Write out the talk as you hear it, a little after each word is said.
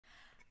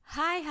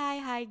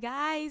Hi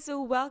guys!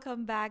 So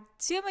welcome back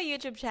to my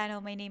YouTube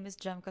channel. My name is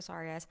Jem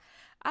Casarias.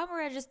 I'm a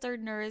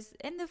registered nurse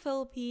in the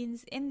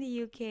Philippines, in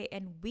the UK,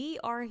 and we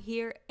are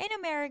here in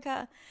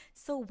America.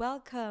 So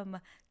welcome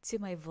to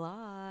my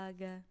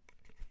vlog.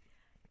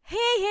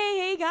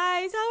 Hey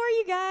guys! How are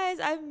you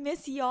guys? I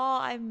miss y'all.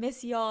 I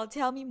miss y'all.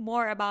 Tell me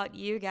more about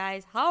you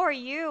guys. How are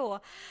you?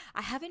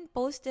 I haven't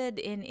posted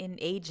in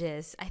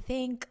ages. I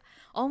think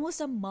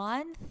almost a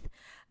month.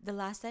 The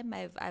last time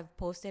I've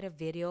posted a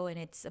video and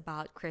it's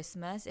about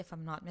Christmas, if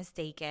I'm not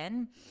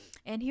mistaken.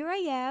 And here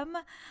I am.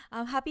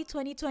 Happy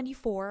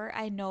 2024.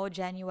 I know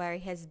January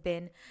has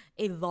been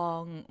a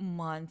long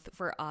month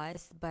for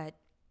us, but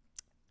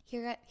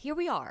here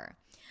we are.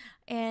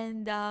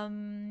 And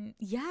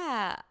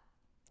yeah,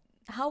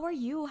 how are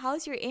you?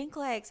 How's your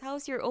NCLEX?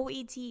 How's your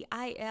OET,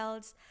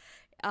 IELTS,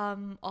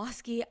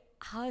 OSCE?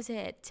 How's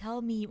it?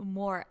 Tell me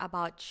more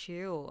about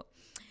you.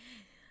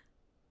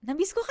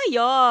 Namiss ko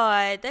kayo.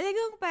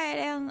 Talagang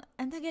parang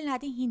ang tagal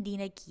nating hindi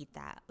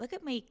nagkita. Look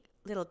at my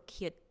little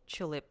cute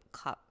tulip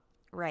cup,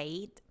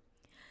 right?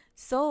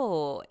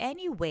 So,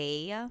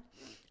 anyway,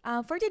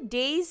 for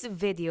today's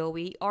video,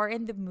 we are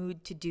in the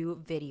mood to do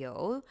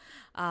video.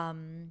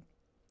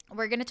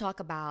 We're gonna talk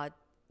about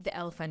the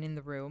elephant in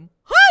the room.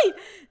 Hi!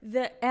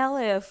 The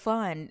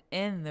elephant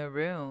in the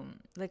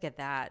room. Look at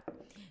that.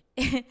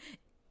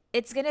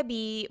 It's gonna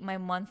be my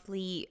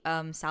monthly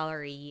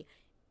salary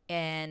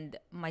and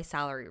my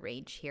salary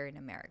range here in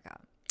America.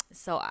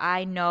 So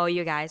I know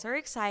you guys are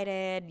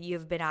excited.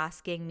 You've been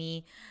asking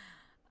me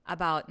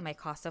about my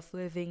cost of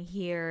living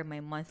here, my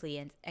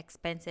monthly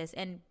expenses,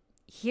 and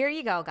here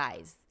you go,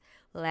 guys.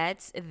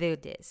 Let's do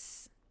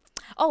this.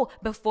 Oh,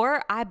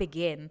 before I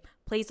begin,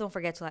 please don't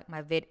forget to like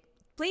my vid.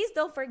 Please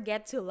don't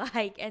forget to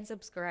like and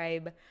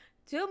subscribe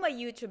to my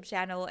YouTube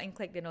channel and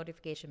click the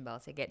notification bell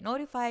to get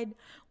notified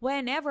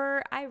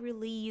whenever I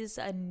release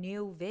a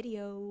new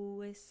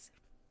videos.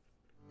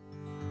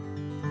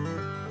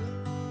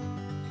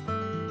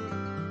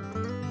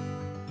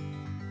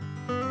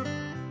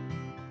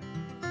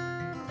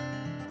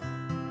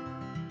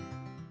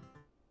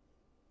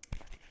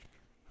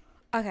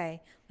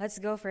 Okay, let's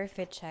go for a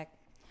fit check.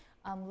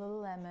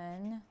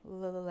 Lululemon.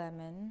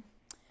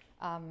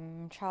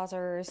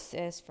 Trousers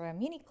is from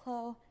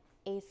Uniqlo,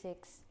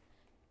 Asics,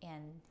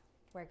 and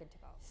we're good to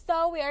go.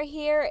 So we are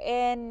here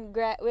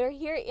we're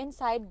here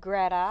inside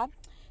Greta.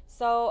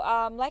 So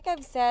like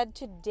I've said,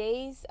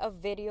 today's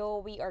video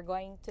we are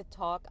going to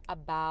talk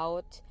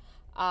about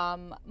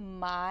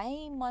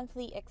my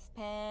monthly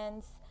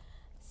expense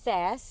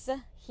says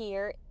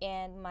here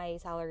and my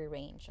salary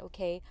range,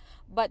 okay?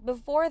 But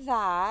before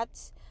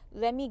that,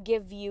 let me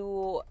give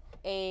you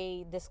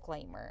a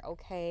disclaimer,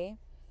 okay?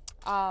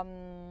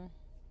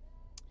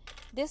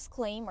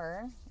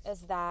 Disclaimer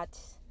is that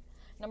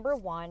number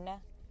one,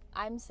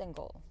 I'm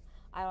single.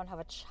 I don't have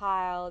a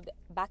child.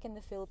 Back in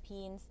the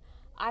Philippines,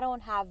 I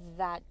don't have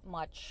that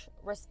much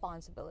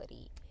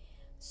responsibility.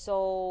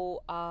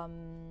 So,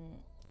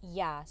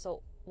 yeah,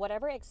 so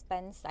whatever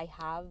expense I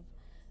have,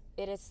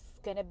 it is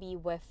gonna be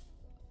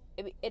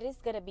it is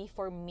gonna be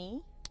for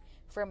me,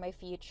 for my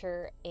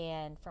future,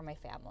 and for my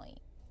family.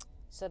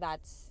 So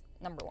that's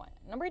number one.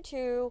 Number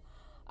two,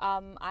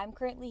 I'm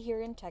currently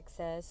here in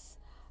Texas.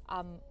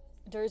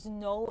 There's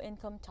no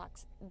income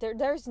tax.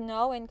 There's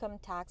no income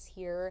tax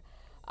here.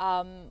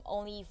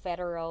 Only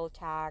federal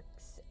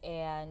tax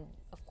and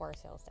of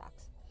course sales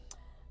tax.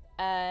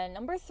 And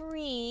number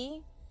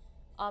three,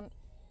 um,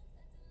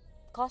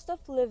 cost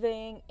of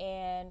living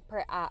and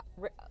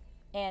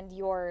and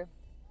your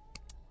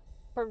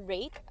per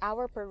rate,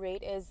 our per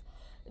rate is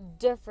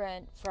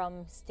different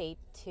from state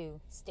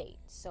to state.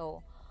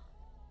 So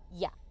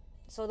yeah,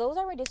 so those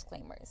are my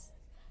disclaimers.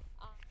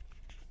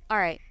 All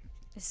right,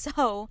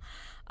 so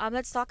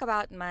let's talk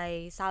about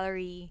my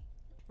salary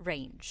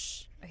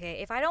range.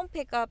 Okay, if I don't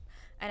pick up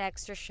an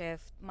extra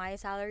shift, my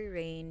salary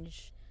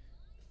range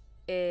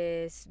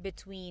is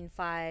between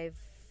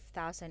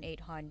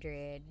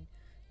 5,800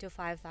 to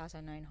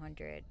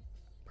 5,900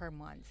 per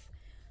month.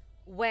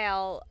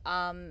 Well,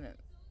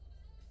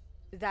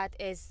 that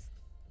is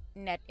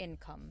net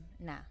income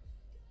na.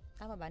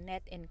 Tama ba?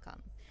 Net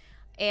income.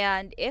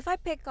 And if I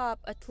pick up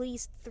at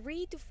least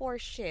 3 to 4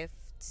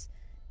 shifts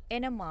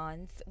in a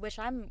month, which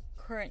I'm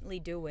currently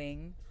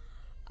doing,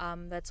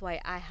 that's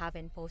why I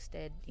haven't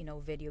posted,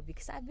 video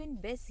because I've been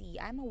busy.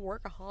 I'm a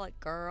workaholic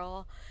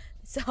girl.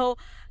 So,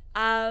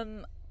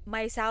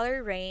 my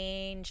salary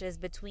range is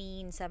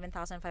between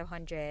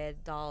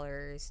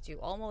 $7,500 to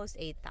almost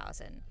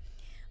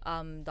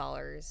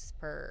 $8,000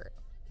 per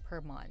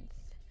month.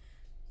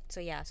 So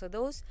yeah, so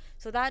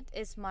that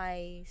is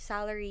my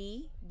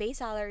base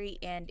salary,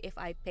 and if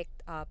I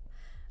picked up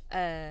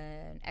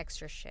an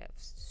extra shift.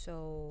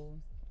 So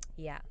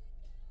yeah.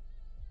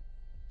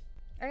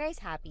 Are you guys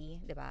happy,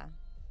 diba?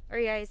 Are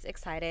you guys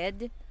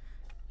excited?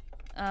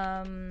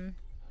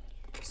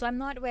 So I'm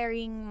not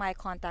wearing my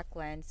contact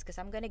lens because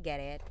I'm gonna get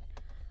it.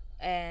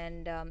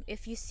 And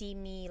if you see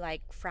me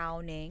like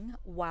frowning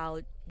while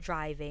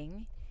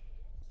driving,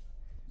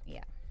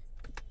 yeah.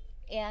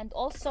 And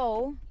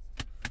also,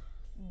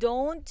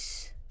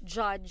 don't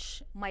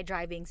judge my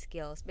driving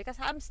skills because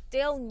I'm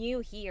still new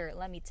here,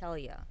 let me tell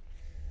you.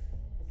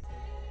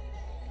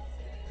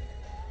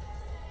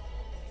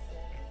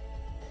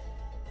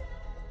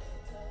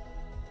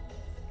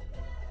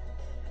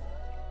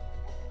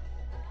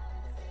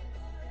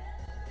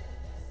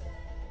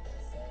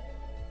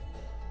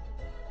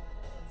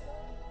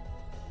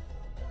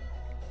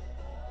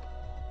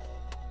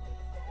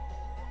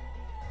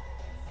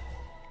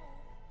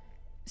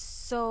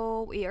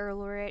 So we are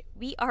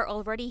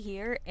already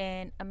here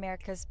in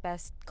America's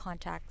Best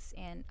Contacts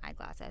and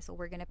Eyeglasses. So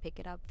we're gonna pick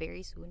it up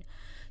very soon.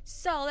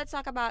 So let's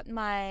talk about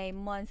my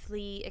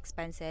monthly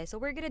expenses. So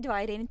we're gonna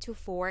divide it into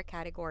four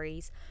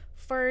categories.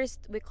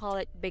 First, we call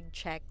it big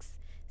checks.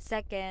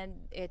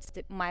 Second, it's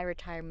my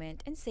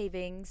retirement and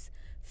savings.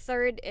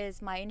 Third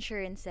is my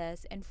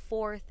insurances, and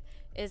fourth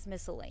is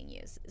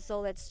miscellaneous. So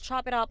let's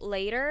chop it up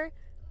later.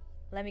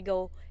 Let me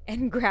go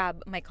and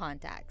grab my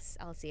contacts.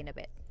 I'll see you in a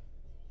bit.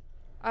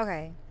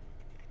 Okay.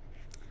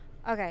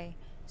 Okay.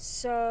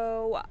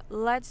 So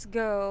let's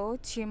go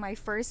to my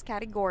first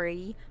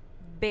category.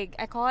 Big.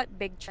 I call it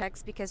big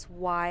checks because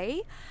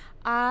why?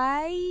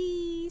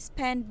 I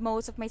spend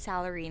most of my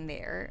salary in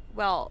there.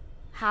 Well,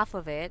 half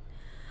of it.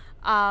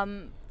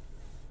 Um,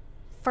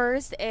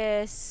 First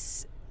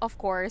is, of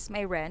course,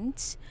 my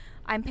rent.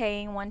 I'm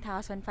paying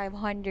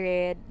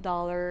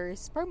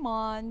 $1,500 per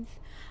month.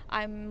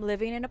 I'm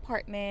living in an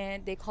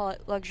apartment. They call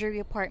it luxury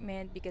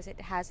apartment because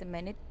it has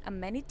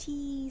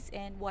amenities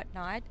and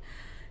whatnot.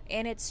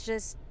 And it's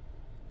just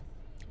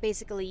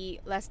basically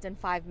less than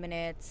 5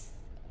 minutes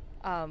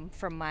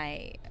from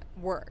my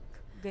work.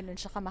 Ganun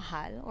siya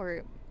kamahal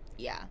or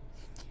yeah.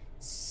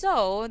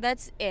 So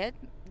that's it.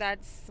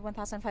 That's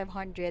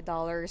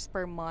 $1,500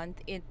 per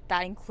month.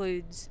 That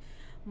includes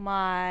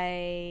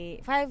my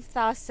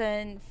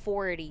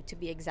 5,040 to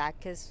be exact,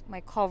 because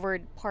my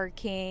covered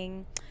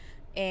parking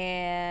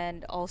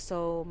and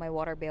also my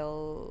water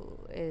bill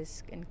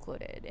is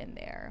included in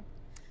there.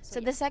 So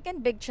the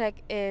second big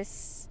check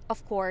is,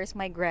 of course,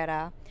 my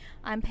Greta.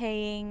 I'm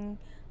paying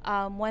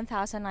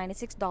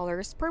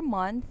 $1,096 per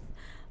month.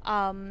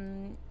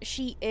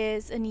 She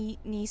is a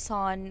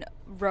Nissan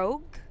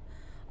Rogue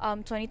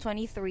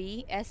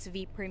 2023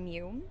 SV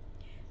Premium.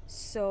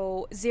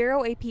 So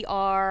zero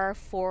APR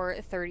for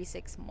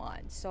 36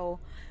 months. So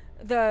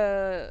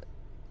the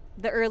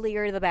the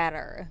earlier the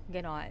better.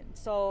 Ganon.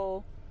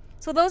 So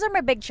those are my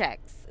big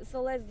checks.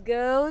 So let's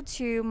go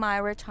to my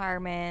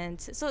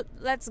retirement. So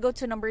let's go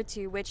to number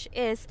 2, which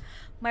is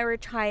my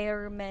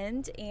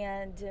retirement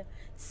and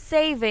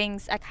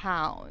savings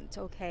account.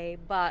 Okay,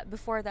 but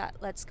before that,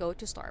 let's go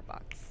to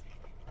Starbucks.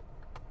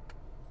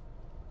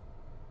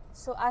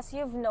 So as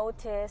you've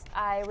noticed,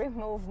 I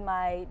removed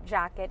my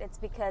jacket. It's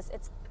because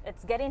it's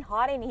getting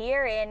hot in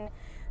here in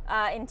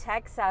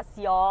Texas,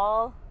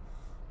 y'all.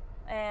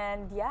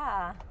 And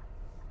yeah,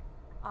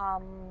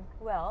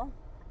 well,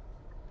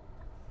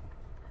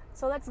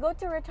 so let's go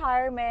to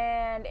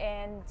retirement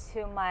and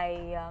to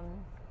my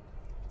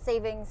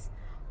savings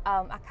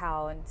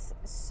account.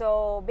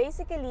 So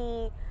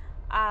basically,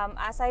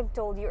 as I've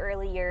told you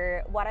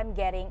earlier, what I'm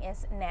getting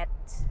is net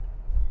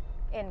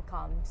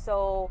income.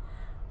 So,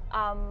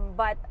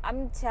 but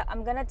I'm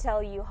gonna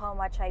tell you how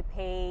much I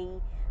pay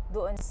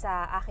doon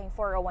sa aking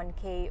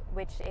 401k,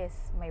 which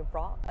is my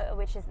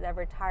which is the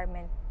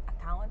retirement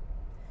account.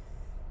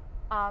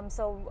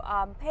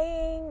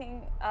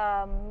 Paying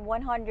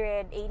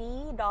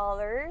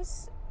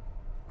 $180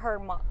 per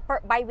month,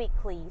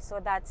 bi-weekly. So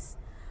that's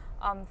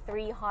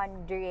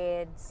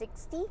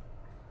 360.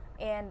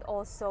 And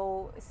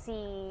also,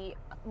 see,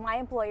 my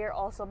employer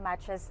also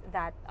matches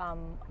that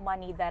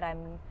money that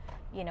I'm,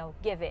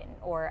 given,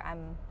 or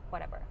I'm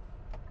whatever.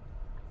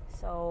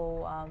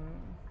 So,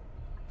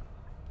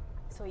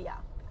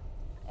 yeah.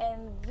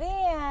 And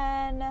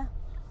then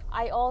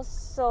I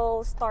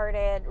also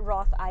started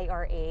Roth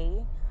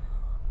IRA.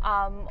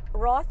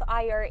 Roth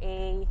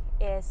IRA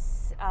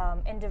is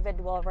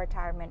individual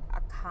retirement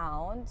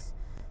account.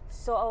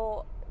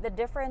 So the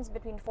difference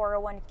between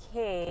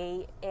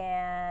 401k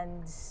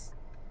and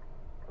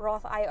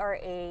Roth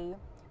IRA,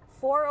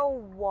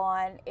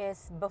 401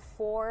 is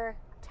before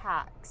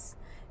tax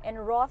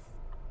and Roth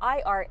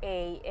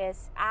IRA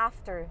is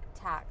after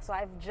tax. So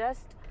I've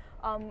just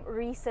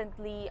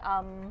recently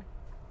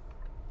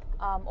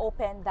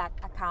opened that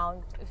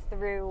account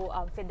through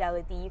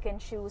Fidelity. You can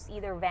choose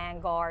either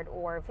Vanguard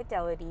or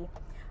Fidelity.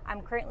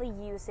 I'm currently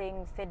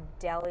using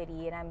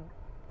Fidelity and I'm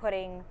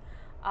putting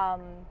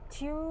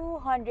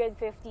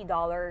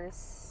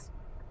 $250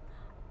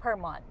 per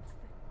month.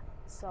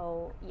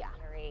 So yeah.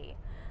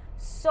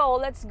 So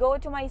let's go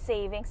to my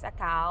savings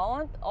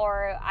account,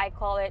 or I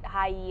call it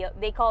high yield.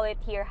 They call it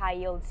here high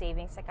yield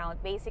savings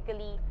account.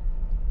 Basically,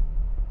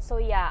 so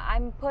yeah,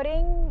 I'm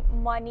putting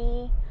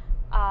money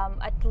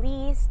at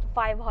least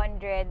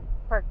 500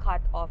 per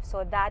cut off.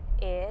 So that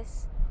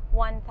is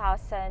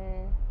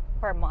 1,000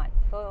 per month.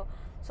 So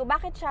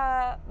bakit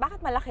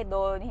malaki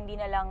doon? Hindi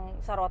na lang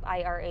sa Roth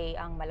IRA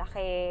ang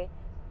malaki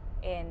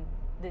and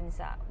dun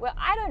sa, well,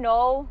 I don't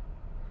know.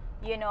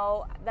 You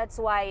know, that's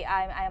why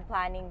I'm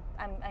planning,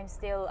 I'm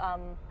still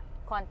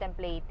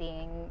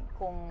contemplating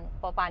kung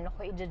paano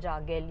ko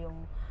i-juggle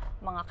yung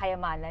mga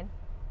kayamanan.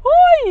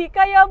 Huy!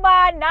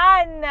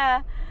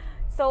 Kayamanan!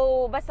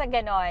 So, basta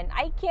ganon.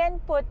 I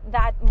can put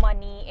that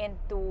money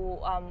into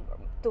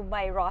to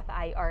my Roth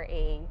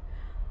IRA.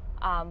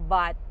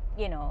 But,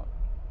 you know,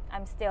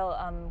 I'm still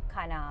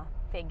kind of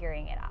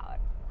figuring it out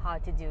how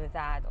to do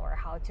that or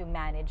how to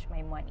manage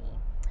my money.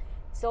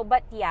 So,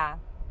 but yeah.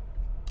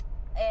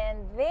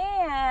 And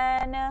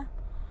then,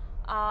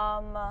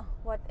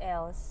 what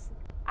else?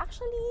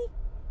 Actually,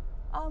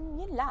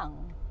 yun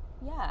lang.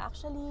 Yeah,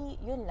 actually,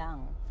 yun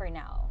lang for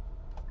now.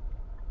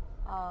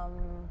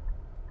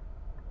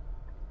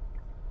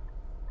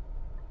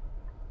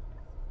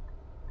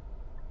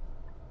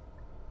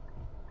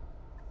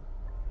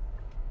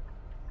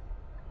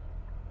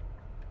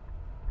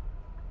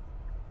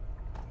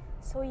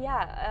 So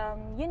yeah,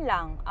 yun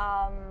lang.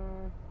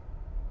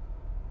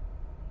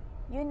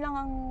 Yun lang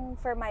ang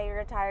for my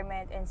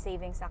retirement and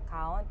savings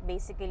account.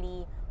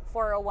 Basically,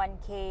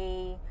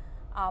 401k,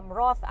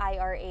 Roth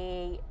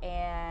IRA,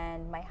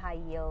 and my high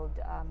yield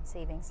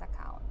savings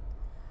account.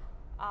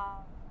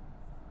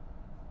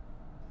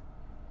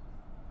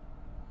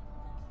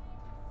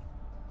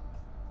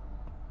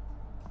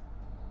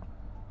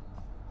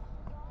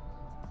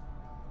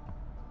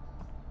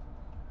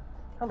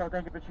 Hello,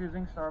 thank you for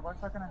choosing Starbucks.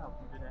 How can I help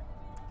you today?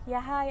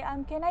 Yeah, hi.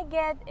 Can I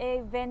get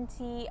a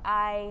venti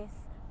ice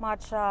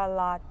matcha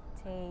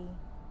latte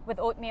with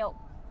oat milk?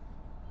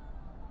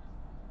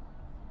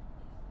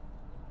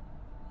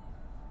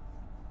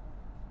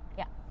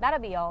 Yeah,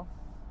 that'll be all.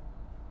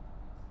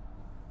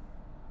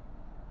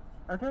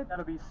 Okay,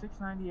 that'll be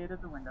 $6.98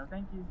 at the window.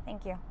 Thank you.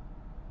 Thank you.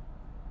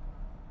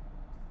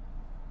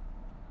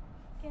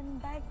 Looking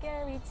back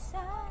every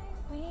time,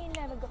 we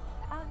never go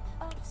out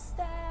of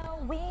style.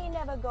 We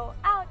never go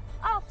out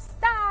of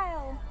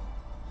style.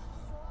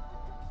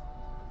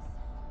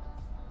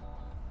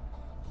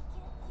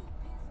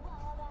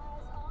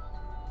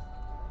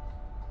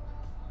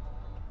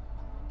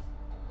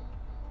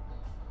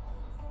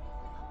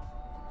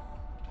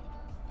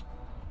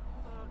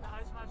 The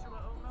ice matcha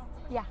with oat milk?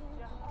 Yeah.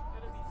 Yeah,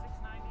 it'll be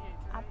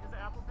 $6.98 today. Is it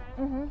Apple Pay?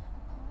 Mm-hmm.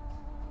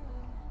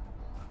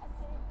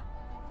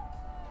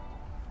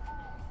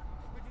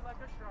 Would you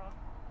like a straw?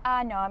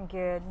 No, I'm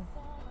good.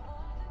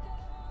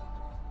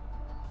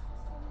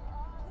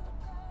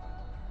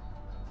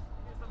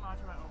 Here's the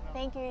matcha with oat milk.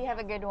 Thank you. You have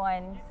a good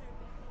one.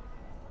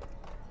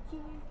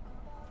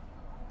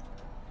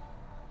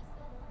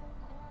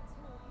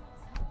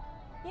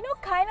 You know,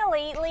 kind of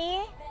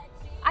lately,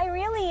 I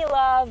really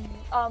love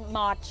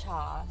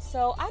matcha.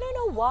 So I don't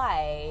know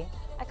why.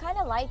 I kind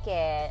of like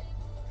it.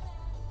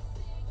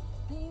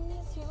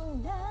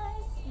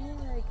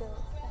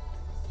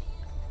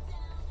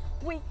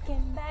 We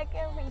came back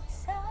every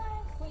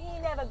time. We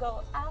never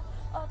go out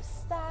of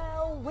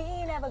style.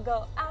 We never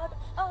go out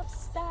of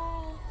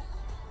style.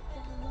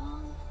 The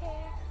long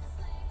hair,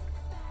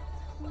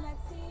 my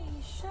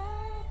t-shirt.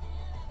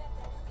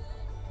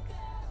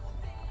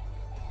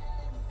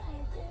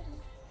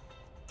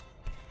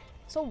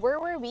 So where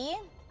were we?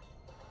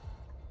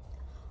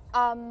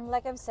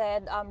 Like I've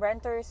said,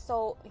 renters.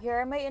 So here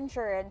are my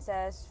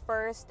insurances.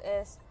 First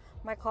is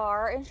my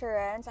car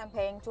insurance. I'm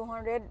paying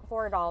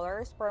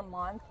 $204 per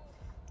month.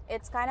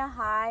 It's kind of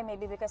high,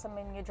 maybe because I'm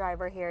a new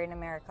driver here in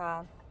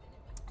America.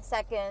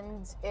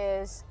 Second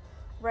is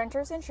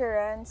renter's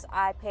insurance.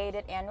 I paid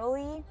it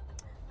annually.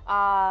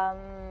 I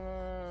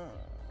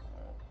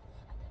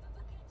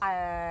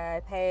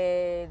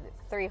paid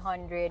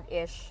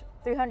 300-ish,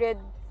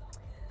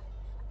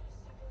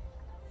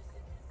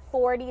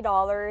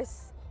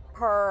 $340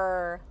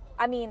 per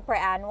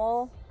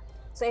annual.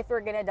 So if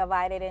we're gonna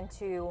divide it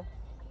into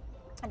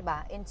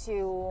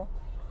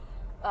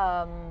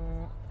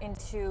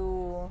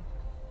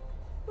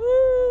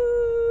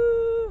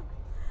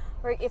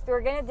or if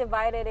we're gonna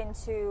divide it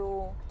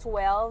into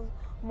 12,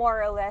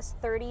 more or less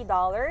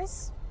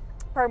 $30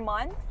 per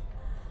month.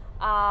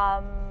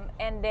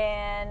 And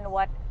then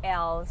what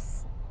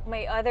else?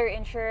 My other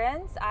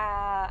insurance,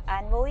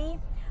 annually,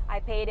 I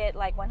paid it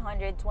like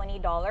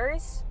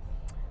 $120.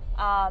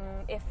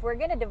 If we're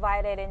gonna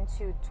divide it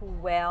into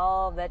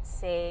 12, let's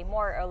say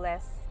more or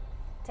less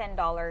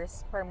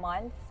 $10 per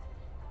month.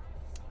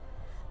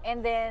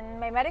 And then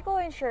my medical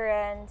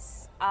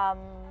insurance, I'm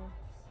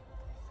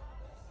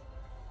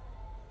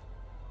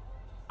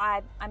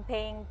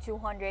paying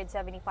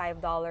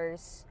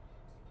 $275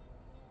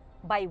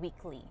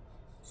 bi-weekly.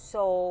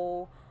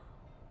 So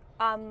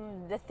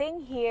the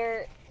thing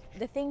here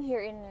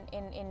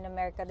in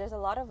America, there's a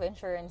lot of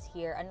insurance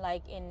here.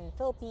 Unlike in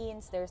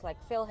Philippines, there's like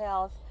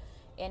PhilHealth,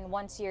 and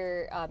once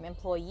you're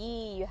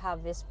employee, you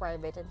have this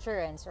private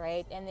insurance,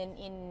 right? And then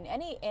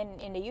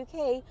in the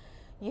UK,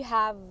 you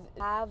have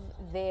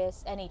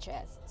this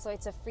NHS, so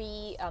it's a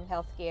free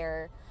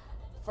healthcare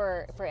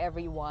for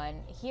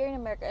everyone. Here in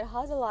America, it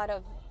has a lot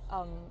of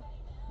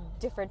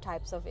different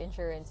types of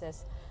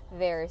insurances.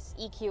 There's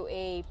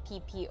EQA,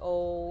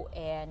 PPO,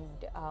 and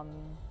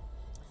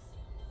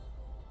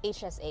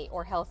HSA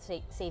or health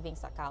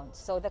savings account.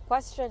 So the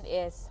question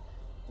is,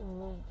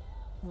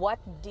 what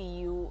do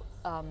you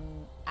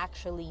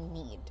actually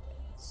need?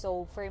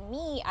 So for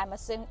me, I'm a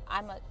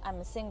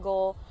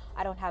single.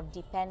 I don't have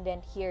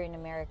dependent here in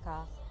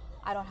America.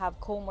 I don't have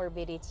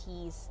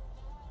comorbidities.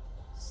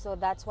 So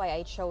that's why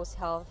I chose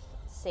health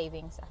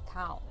savings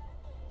account.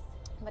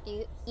 But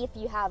if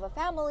you have a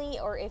family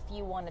or if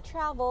you want to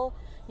travel,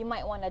 you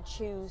might want to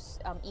choose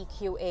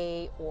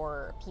EQA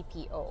or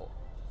PPO.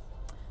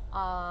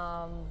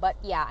 But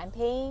yeah, I'm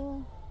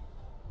paying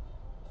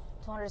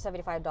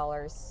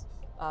 $275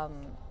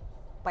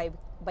 by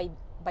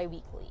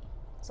bi-weekly.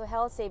 So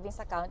health savings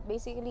account,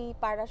 basically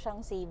para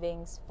siyang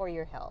savings for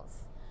your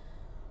health.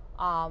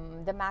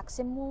 The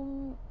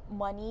maximum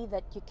money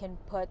that you can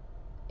put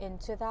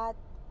into that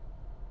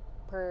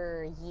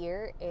per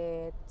year,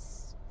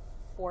 it's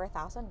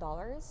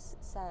 $4,000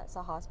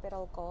 sa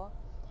hospital ko.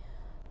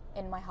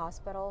 In my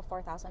hospital,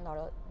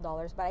 $4,000,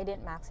 but I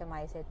didn't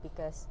maximize it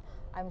because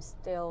I'm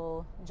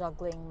still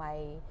juggling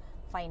my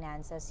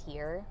finances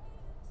here.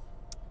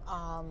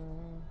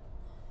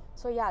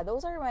 So yeah,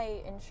 those are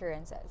my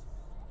insurances.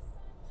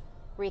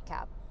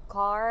 Recap: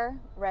 car,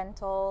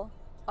 rental,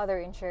 other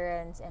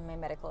insurance, and my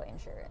medical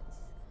insurance.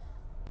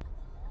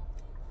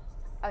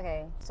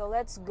 Okay, so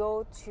let's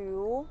go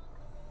to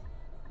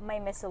my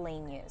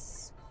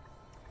miscellaneous.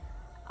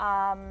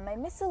 My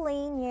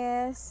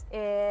miscellaneous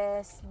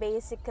is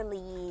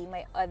basically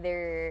my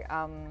other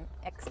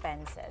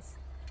expenses.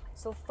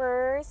 So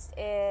first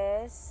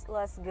is,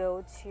 let's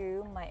go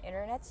to my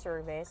internet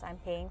service. I'm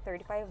paying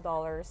 $35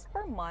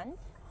 per month,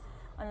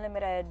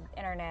 unlimited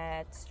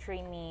internet,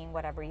 streaming,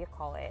 whatever you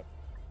call it.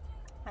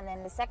 And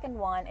then the second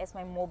one is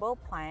my mobile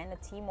plan, the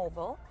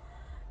T-Mobile.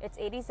 It's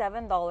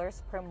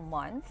 $87 per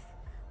month.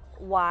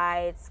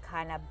 Why it's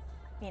kind of,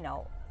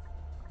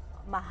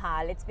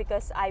 mahal? It's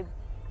because I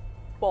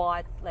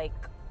bought like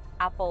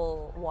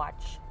Apple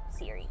Watch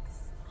series.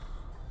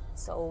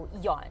 So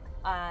yon.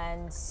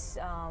 And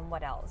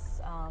what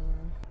else?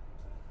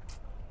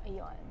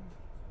 Yon.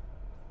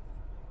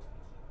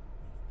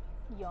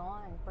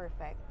 Yon.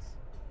 Perfect.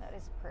 That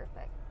is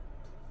perfect.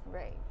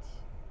 Right.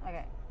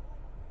 Okay.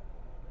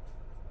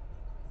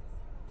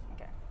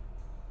 Okay.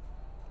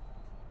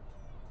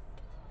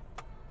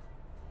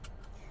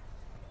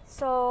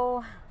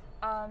 So,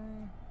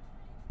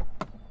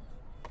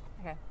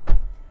 okay.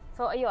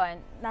 So, ayun,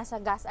 nasa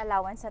gas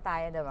allowance na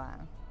tayo, diba?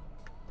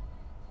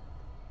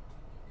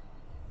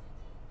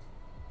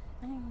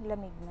 Ay,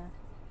 lamig na.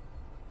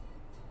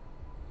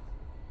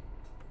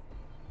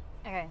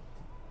 Okay.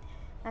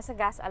 Nasa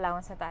gas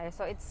allowance na tayo.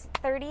 So, it's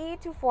 $30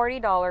 to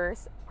 $40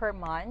 per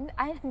month.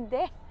 Ay,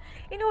 hindi.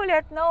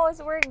 Inulit, no.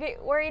 So,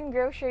 we're in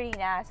grocery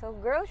na. So,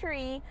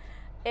 grocery,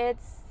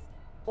 it's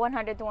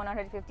 $100 to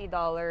 $150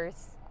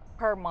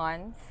 per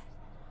month.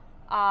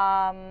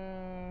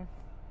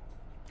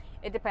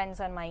 It depends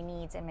on my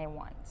needs and my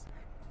wants.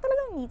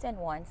 Talagang needs and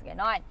wants,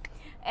 ganon.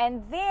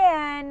 And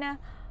then,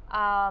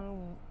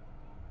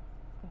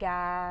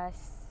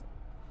 gas.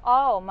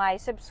 Oh, my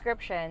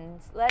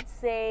subscriptions. Let's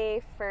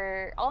say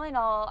for all in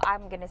all,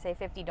 I'm gonna say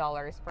 $50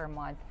 per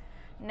month.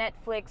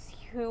 Netflix,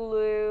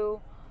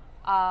 Hulu,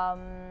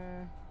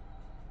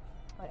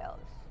 what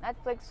else?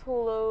 Netflix,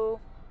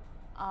 Hulu,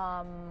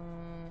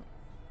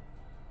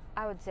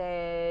 I would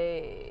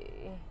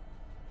say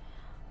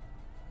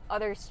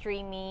other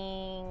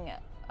streaming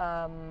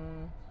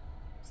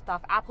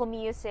stuff, Apple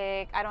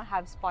Music. I don't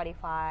have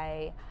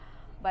Spotify,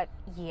 but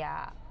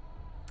yeah.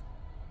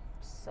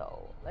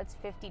 So that's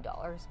 $50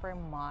 per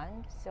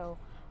month. So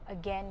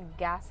again,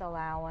 gas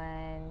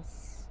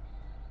allowance,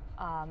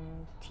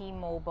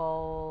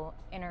 T-Mobile,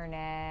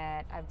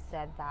 internet, I've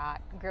said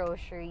that.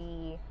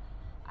 Grocery,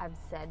 I've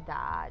said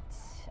that.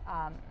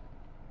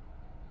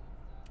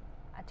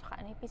 At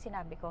saka ano yung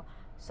sinabi ko?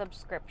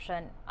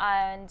 Subscription.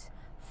 And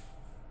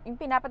yung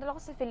pinapadala ko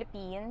sa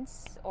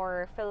Philippines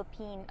or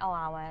Philippine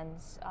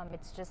allowance,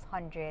 it's just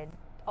 $200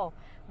 to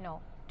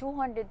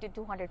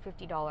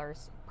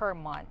 $250 per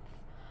month.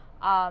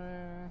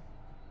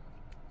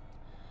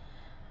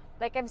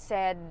 Like I've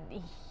said,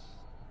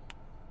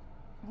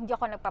 hindi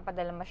ako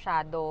nagpapadala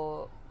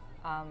masyado.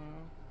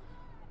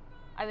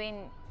 I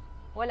mean,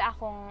 wala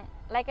akong,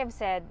 like I've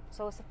said,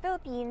 so sa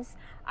Philippines,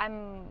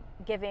 I'm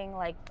giving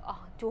like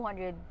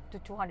 $200 to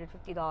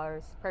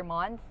 $250 per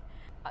month.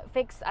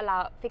 Fixed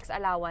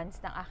allowance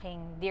ng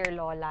aking dear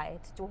lola,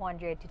 it's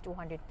 $200 to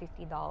 $250.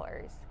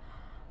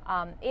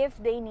 If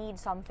they need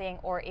something,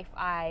 or if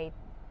I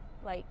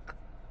like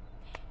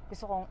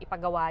gusto kong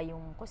ipagawa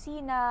yung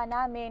kusina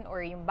namin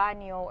or yung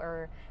banyo,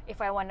 or if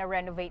I want to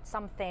renovate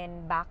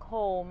something back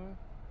home,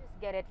 just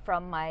get it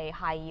from my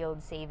high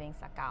yield savings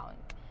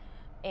account.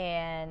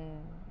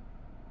 And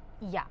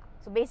yeah,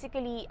 so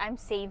basically I'm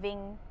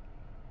saving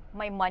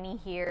my money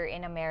here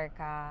in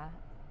America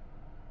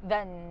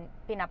than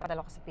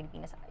pinapadala ko sa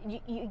Pilipinas.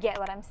 You get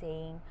what I'm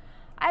saying?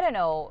 I don't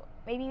know,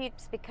 maybe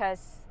it's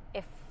because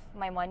if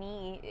my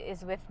money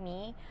is with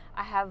me,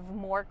 I have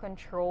more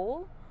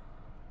control,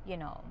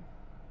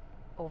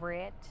 over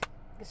it.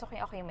 Gusto ko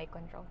ako yung may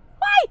control.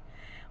 Why?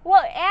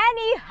 Well,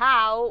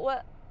 anyhow,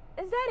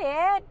 is that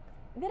it?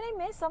 Did I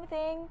miss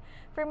something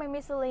for my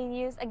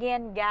miscellaneous?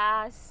 Again,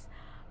 gas,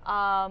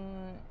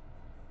 um,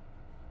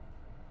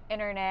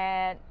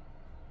 internet,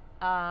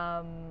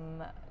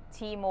 um,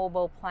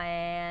 T-Mobile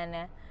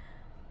plan,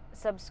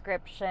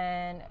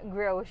 subscription,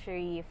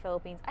 grocery,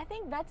 Philippines. I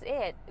think that's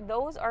it.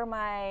 Those are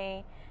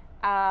my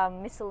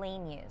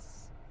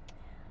miscellaneous.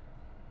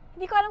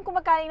 Hindi ko alam kung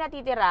magkano yung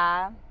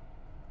natitira,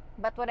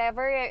 but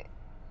whatever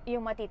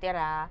yung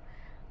matitira,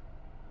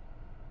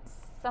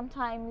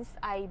 sometimes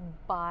I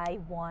buy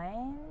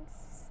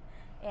once,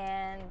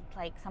 and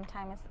like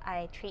sometimes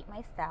I treat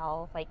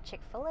myself, like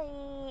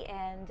Chick-fil-A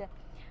and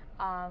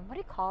what do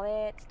you call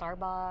it?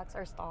 Starbucks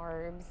or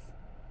Starbs.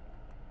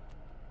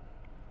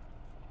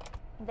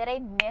 Did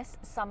I miss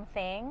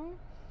something?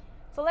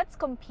 So let's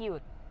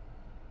compute.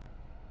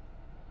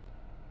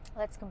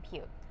 Let's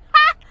compute.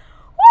 Ha!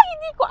 Oh,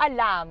 hindi ko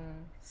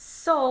alam.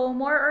 So,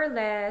 more or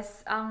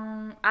less,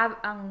 ang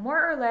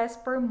more or less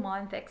per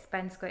month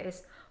expense ko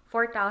is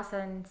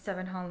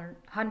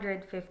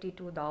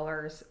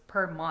 $4,752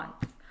 per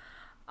month.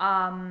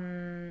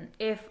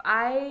 If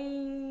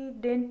I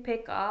didn't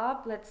pick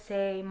up, let's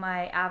say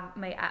my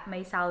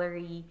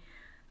salary,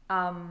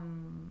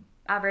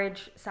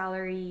 average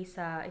salary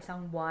sa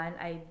isang buwan,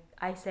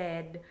 I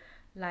said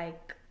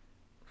like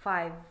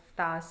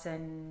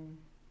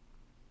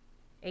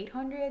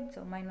 5,800,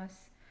 so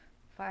minus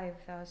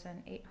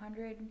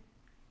 5,800.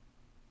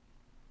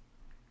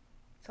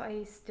 So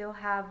I still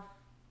have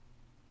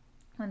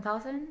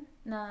 1,000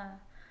 na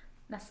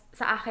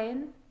sa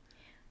akin.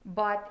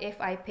 But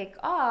if I pick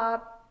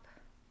up,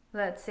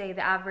 let's say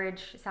the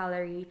average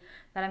salary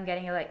that I'm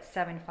getting is like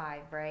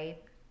 7,500,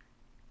 right?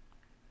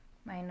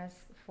 Minus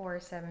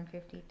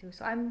 4,752.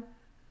 So I'm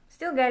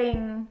still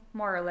getting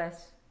more or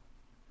less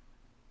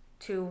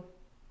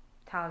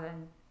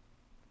 2,000.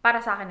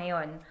 Para sa akin na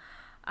yun.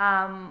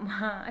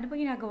 Ano ba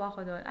ginagawa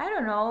ko doon? I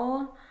don't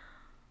know.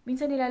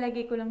 Minsan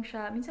nilalagay ko lang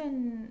siya.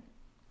 Minsan,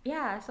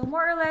 yeah. So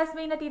more or less,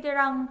 may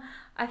natitirang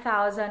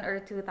 1,000 or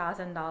 $2,000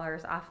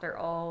 after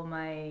all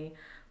my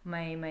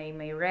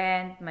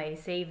rent, my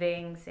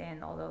savings,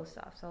 and all those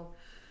stuff. So,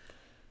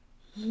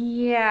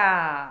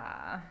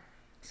 yeah.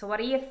 So what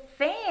do you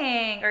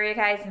think? Are you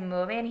guys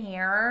moving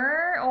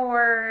here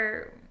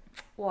or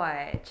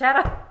what?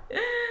 Charot.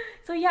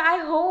 So yeah, I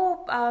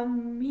hope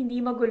hindi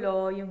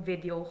magulo yung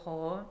video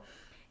ko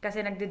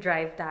kasi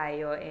nagde-drive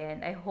tayo,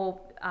 and I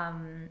hope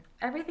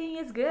everything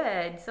is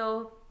good.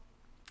 So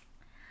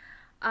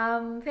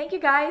thank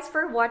you guys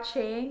for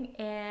watching,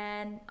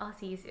 and I'll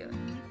see you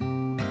soon.